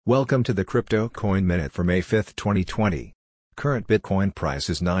Welcome to the Crypto Coin Minute for May 5, 2020. Current Bitcoin price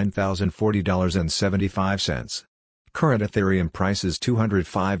is $9,040.75. Current Ethereum price is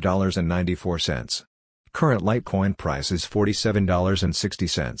 $205.94. Current Litecoin price is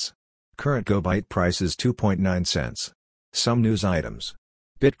 $47.60. Current GoByte price is 2.9 cents. Some news items.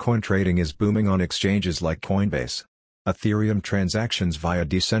 Bitcoin trading is booming on exchanges like Coinbase. Ethereum transactions via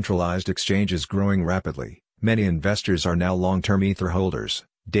decentralized exchanges growing rapidly. Many investors are now long-term Ether holders,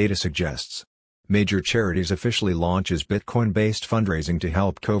 data suggests. Major charities officially launches Bitcoin-based fundraising to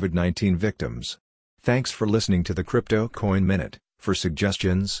help COVID-19 victims. Thanks for listening to the Crypto Coin Minute. For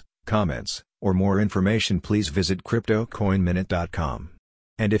suggestions, comments, or more information, please visit cryptocoinminute.com.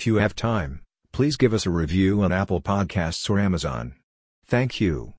 And if you have time, please give us a review on Apple Podcasts or Amazon. Thank you.